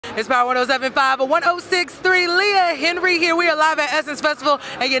It's Power 107.5 or 106.3. Leah Henry here. We are live at Essence Festival,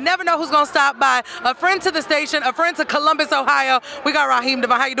 and you never know who's going to stop by. A friend to the station, a friend to Columbus, Ohio. We got Raheem,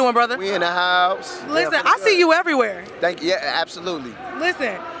 DeVaughn. How you doing, brother? We in the house. Listen, I see you everywhere. Thank you. Yeah, absolutely.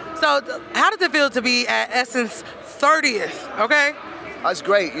 Listen, so how does it feel to be at Essence 30th, okay? That's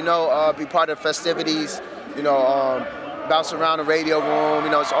great, you know, be part of the festivities, you know, bounce around the radio room.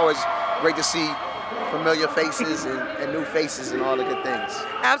 You know, it's always great to see familiar faces and new faces and all the good things.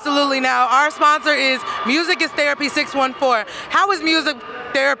 Absolutely. Now, our sponsor is Music is Therapy 614. How is music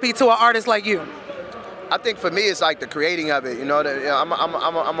therapy to an artist like you? I think for me, it's like the creating of it. You know, I'm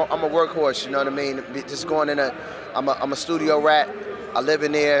a workhorse. You know what I mean? Just going in I'm a studio rat. I live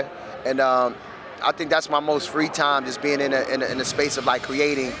in there, and I think that's my most free time, just being in a space of like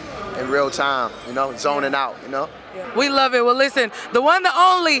creating in real time. You know, zoning out. You know. We love it. Well, listen, the one, the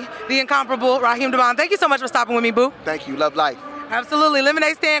only, the incomparable Raheem DeVaughn. Thank you so much for stopping with me, boo. Thank you. Love life. Absolutely.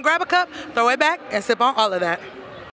 Lemonade stand. Grab a cup, throw it back, and sip on all of that.